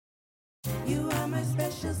You are my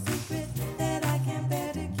special secret that I can't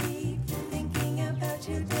bear to keep. Thinking about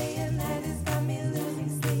you day and night has got me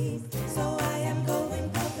losing sleep. So I am going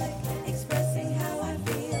public, expressing how I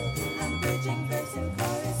feel. I'm bridging verse and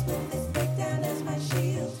chorus with this breakdown as my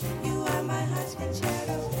shield. You are my heart's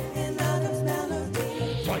concerto in autumn's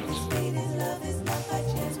melody. Fight. This faded love is not by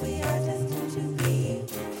chance, we are destined to be.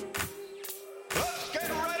 Let's get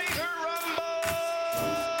ready to rumble!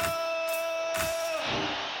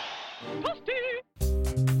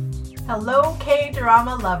 Hello,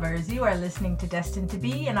 K-drama lovers. You are listening to Destined to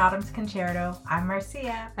Be in Autumn's Concerto. I'm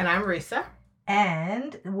Marcia. And I'm Risa.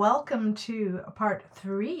 And welcome to part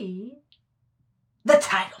 3, the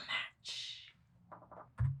title match.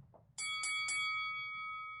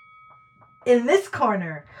 In this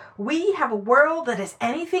corner, we have a world that is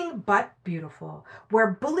anything but beautiful,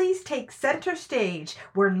 where bullies take center stage,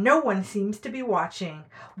 where no one seems to be watching,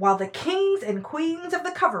 while the kings and queens of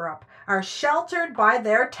the cover-up are sheltered by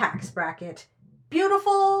their tax bracket.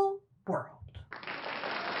 Beautiful world.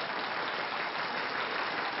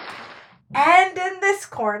 And in this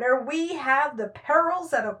corner, we have the perils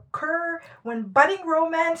that occur when budding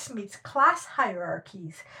romance meets class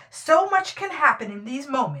hierarchies. So much can happen in these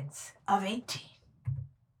moments of 18.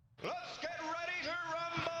 Let's get ready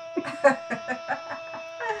to rumble!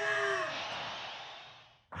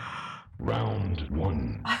 Round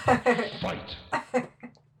 1. Fight.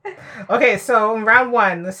 Okay, so round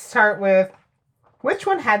 1, let's start with which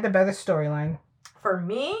one had the better storyline? For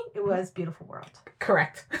me, it was Beautiful World.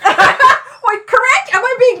 Correct. Wait, correct? Am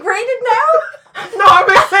I being graded now? No, I'm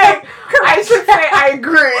just saying. I should say I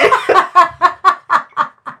agree.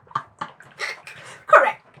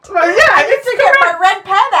 Correct. Well, yeah, I need to it's get my red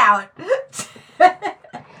pen out.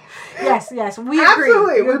 Yes, we agree.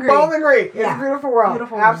 Absolutely, We we agree. both agree. It's Yeah. Beautiful World.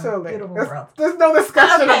 Beautiful World. Absolutely. Beautiful there's, World. There's no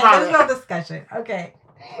discussion Okay, about there's it. no discussion. Okay.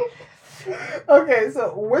 Okay,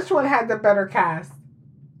 so which one had the better cast?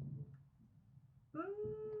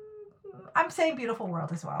 I'm saying Beautiful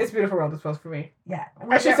World as well. It's Beautiful World as well for me. Yeah.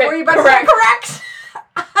 I should say were you about correct. to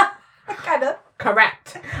say correct? Kind of.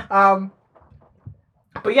 Correct.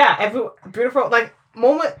 But yeah, beautiful like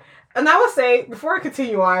moment. And I would say before I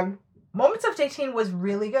continue on, Moments of 18 was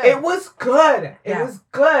really good. it was good. It Yeah. was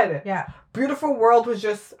good. Yeah. Beautiful World was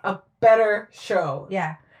just a better show.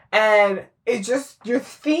 Yeah. And it just your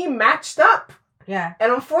theme matched up. Yeah.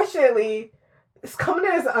 And unfortunately, it's coming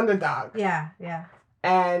in as an underdog. Yeah. Yeah.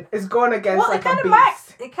 And it's going against Well, like it kind a of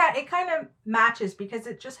beast. it kind of matches because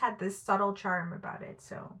it just had this subtle charm about it.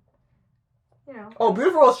 So, you know. Oh,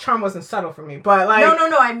 Beautiful World's charm wasn't subtle for me, but like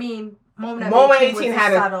No. I mean, Moment 18 was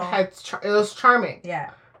had subtle. it was charming. Yeah.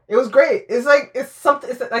 It was great. It's something.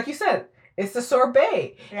 It's like you said. It's the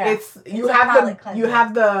sorbet. Yeah. It's you a have palate the cleanser. you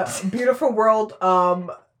have the Beautiful World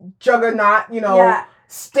juggernaut. Yeah.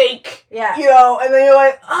 Steak. Yeah. And then you're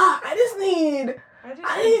like, I just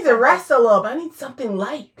need to rest a little bit. I need something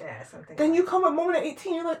light. Yeah, something. Then you come at moment at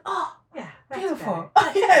 18. You're like, yeah, that's beautiful. better. Oh,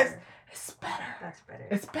 That's yes. better. It's better. That's better.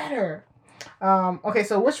 It's better. Okay,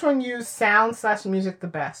 so which one used sound/music the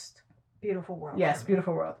best? Beautiful World. Yes, for me.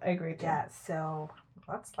 Beautiful World. I agree too. Yeah, so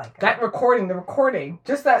that's like The recording,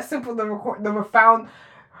 just that simple.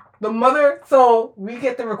 The mother. So we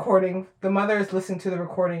get the recording. The mother is listening to the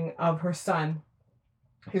recording of her son.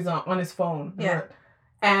 He's on his phone. Yeah.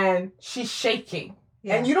 And she's shaking.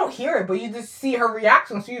 yeah. And you don't hear it, but you just see her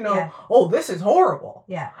reaction. So you know, Yeah. oh, this is horrible.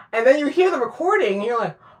 Yeah. And then you hear the recording and you're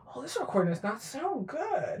like, oh, this recording does not sound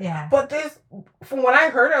good. Yeah. But from what I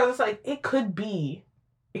heard, I was like, it could be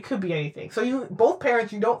anything. So both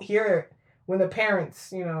parents, you don't hear it when the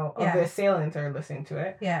parents, of Yeah. the assailants are listening to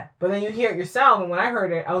it. Yeah. But then you hear it yourself. And when I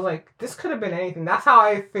heard it, I was like, this could have been anything. That's how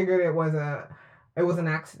I figured it was an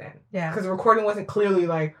accident. Yeah. Because the recording wasn't clearly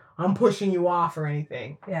like, I'm pushing you off or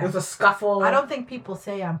anything. Yeah. It was a scuffle. I don't think people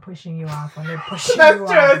say I'm pushing you off when they're pushing That's you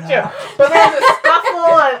true, off. that's true. But there was a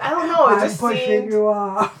scuffle and I don't know. It I'm just pushing seemed, you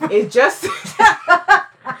off. it just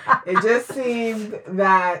seemed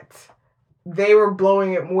that they were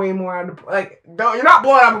blowing it way more out of, like, no, you're not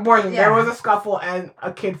blowing out of proportion. Yeah. There was a scuffle and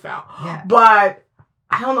a kid fell. Yeah. But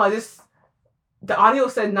I don't know. The audio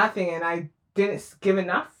said nothing and I didn't give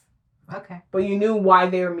enough. Okay. But you knew why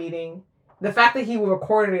they were meeting. The fact that he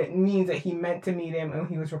recorded it means that he meant to meet him and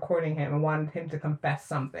he was recording him and wanted him to confess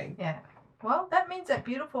something. Yeah. Well, that means that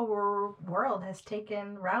Beautiful World has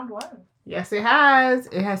taken round 1. Yes, it has.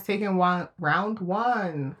 It has taken round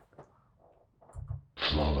 1.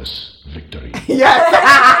 Flawless victory. Yes.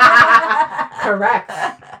 Correct.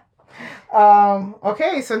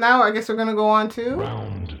 Okay, so now I guess we're gonna go on to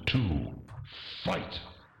Round 2. Fight.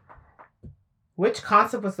 which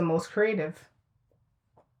concept was the most creative?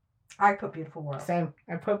 I put Beautiful World. Same.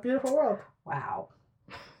 I put Beautiful World. Wow.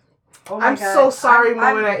 Oh my I'm God. so sorry, I'm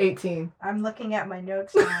Moment at 18. I'm looking at my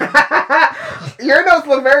notes now. Your notes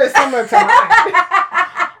look very similar to mine.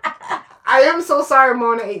 I am so sorry,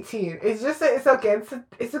 Moment at 18. It's just that it's against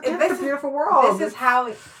the beautiful world. This is how,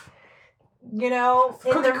 in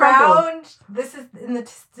the crumbled. round. This is in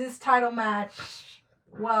this title match.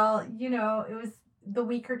 Well, it was the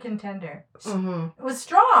weaker contender. Mm-hmm. It was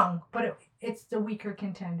strong, but it's the weaker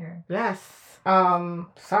contender. Yes.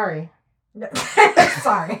 Sorry.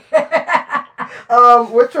 Sorry.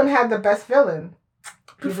 Which one had the best villain?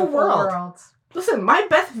 Beautiful World. Listen, my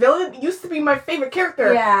best villain used to be my favorite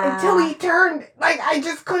character. Yeah. Until he turned, I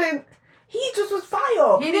just couldn't. He just was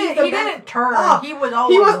vile. He didn't turn. He was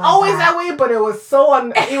always. He was always that way, but it was so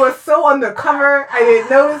undercover. I didn't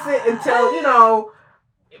notice it until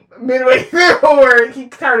midway through where he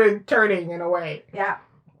started turning in a way. Yeah.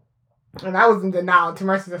 And I was in denial. To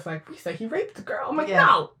Mercy's just like, Risa, he raped the girl. I'm like, Yeah.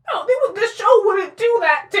 no, this show wouldn't do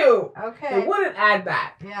that too. Okay. It wouldn't add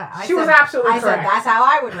that. Yeah. She was absolutely correct. I said that's how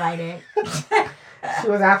I would write it. She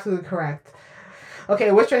was absolutely correct.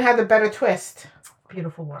 Okay, which one had the better twist?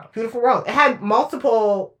 Beautiful World. Beautiful World. It had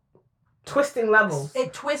multiple twisting levels.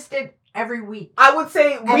 It twisted every week. I would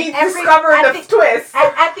say we discovered at the twist.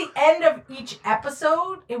 At the end of each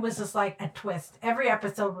episode, it was just like a twist. Every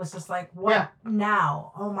episode was just like, what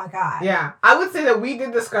now? Oh my God. Yeah. I would say that we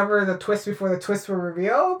did discover the twist before the twists were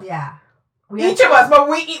revealed. Yeah. Each of us, but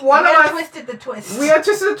one of us twisted the twist. We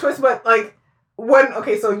untwisted the twist, but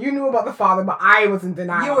so you knew about the father, but I was in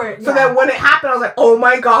denial. So then when it happened, I was like, oh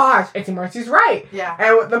my gosh, Auntie Mercy's right. Yeah.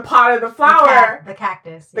 And with the pot of the flower. The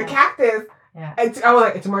cactus. The cactus. Yeah. And I was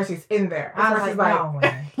like, Auntie Mercy's in there. I was like, no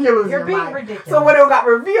way. You're being mind. ridiculous. So when it got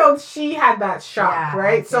revealed, she had that shock,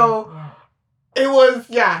 right? Okay. So it was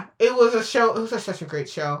a show. It was such a great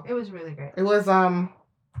show. It was really great. It was,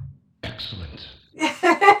 Excellent.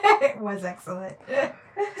 It was excellent.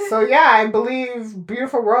 So yeah, I believe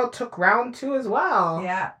Beautiful World took round 2 as well.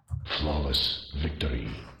 Yeah. Flawless victory.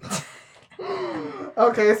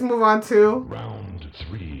 Okay, let's move on to Round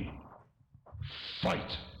 3.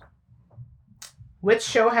 Fight. which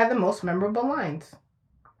show had the most memorable lines.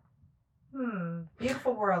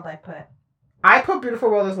 Beautiful World, I put. I put Beautiful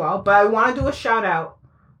World as well, but I want to do a shout out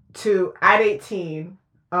to At 18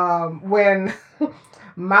 when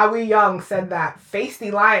Maui Young said that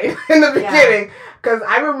feisty line in the beginning, because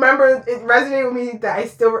I remember it resonated with me that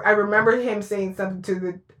I remember him saying something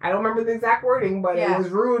to I don't remember the exact wording, but it was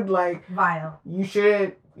rude, like vile.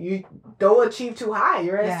 You don't achieve too high.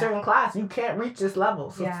 You're in a certain class. You can't reach this level,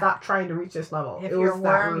 so stop trying to reach this level. If you're a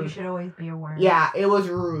worm, you should always be a worm. Yeah, it was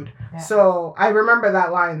rude. Yeah. So I remember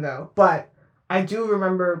that line though, but I do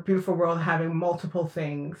remember Beautiful World having multiple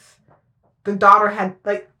things. The daughter had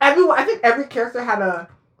everyone. I think every character had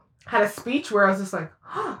a speech where I was just like,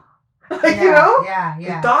 huh, Yeah.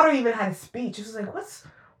 The daughter even had a speech. It was like,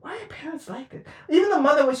 why are parents like this? Even the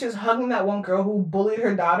mother, when she was hugging that one girl who bullied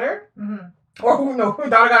her daughter, or who her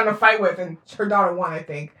daughter got in a fight with, and her daughter won, I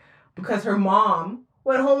think, because her mom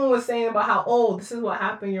went home and was saying about how, this is what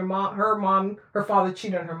happened. Her father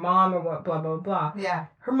cheated on her mom, or what, blah blah blah. Yeah.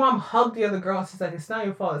 Her mom hugged the other girl, and she's like, it's not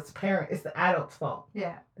your fault. It's the adult's fault.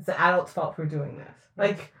 Yeah. It's the adult's fault for doing this.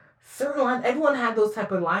 Like certain lines, everyone had those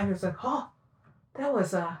type of lines. It's like, that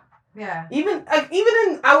was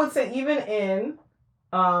even in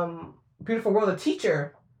Beautiful World, the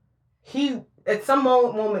teacher, he at some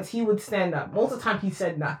moments he would stand up. Most of the time he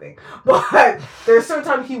said nothing, but there's certain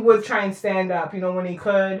times he would try and stand up. When he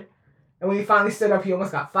could, and when he finally stood up, he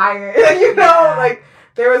almost got fired.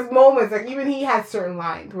 There was moments even he had certain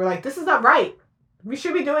lines where this is not right. We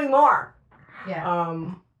should be doing more. Yeah.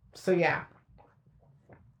 So yeah.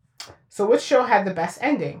 So which show had the best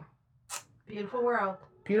ending? Beautiful World.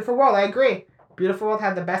 Beautiful World, I agree. Beautiful World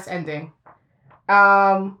had the best ending.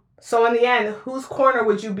 So in the end, whose corner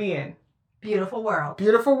would you be in? Beautiful World.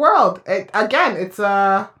 Beautiful World. It's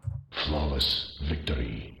Flawless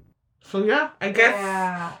victory. So yeah, I guess.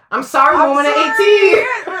 Yeah. I'm sorry, Moment at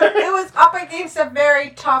 18. It was up against a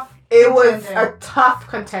very tough It was a tough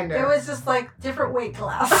contender. It was just different weight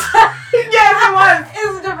class. Yes, it was. It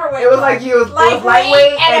was a different weight It was class. it was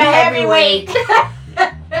lightweight and heavyweight.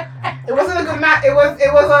 It wasn't a good match. It was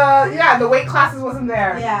the weight classes wasn't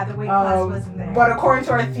there. Yeah, the weight class wasn't there. But according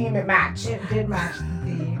to our theme, it matched. It did match the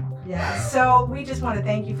theme. Yeah. So we just want to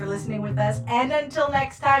thank you for listening with us. And until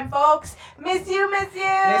next time, folks, miss you. Miss you.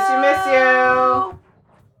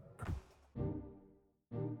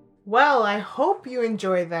 Well, I hope you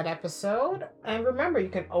enjoyed that episode. And remember, you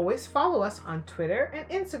can always follow us on Twitter and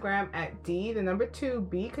Instagram at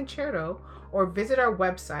D2B Concerto or visit our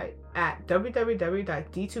website at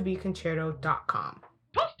www.d2bconcerto.com.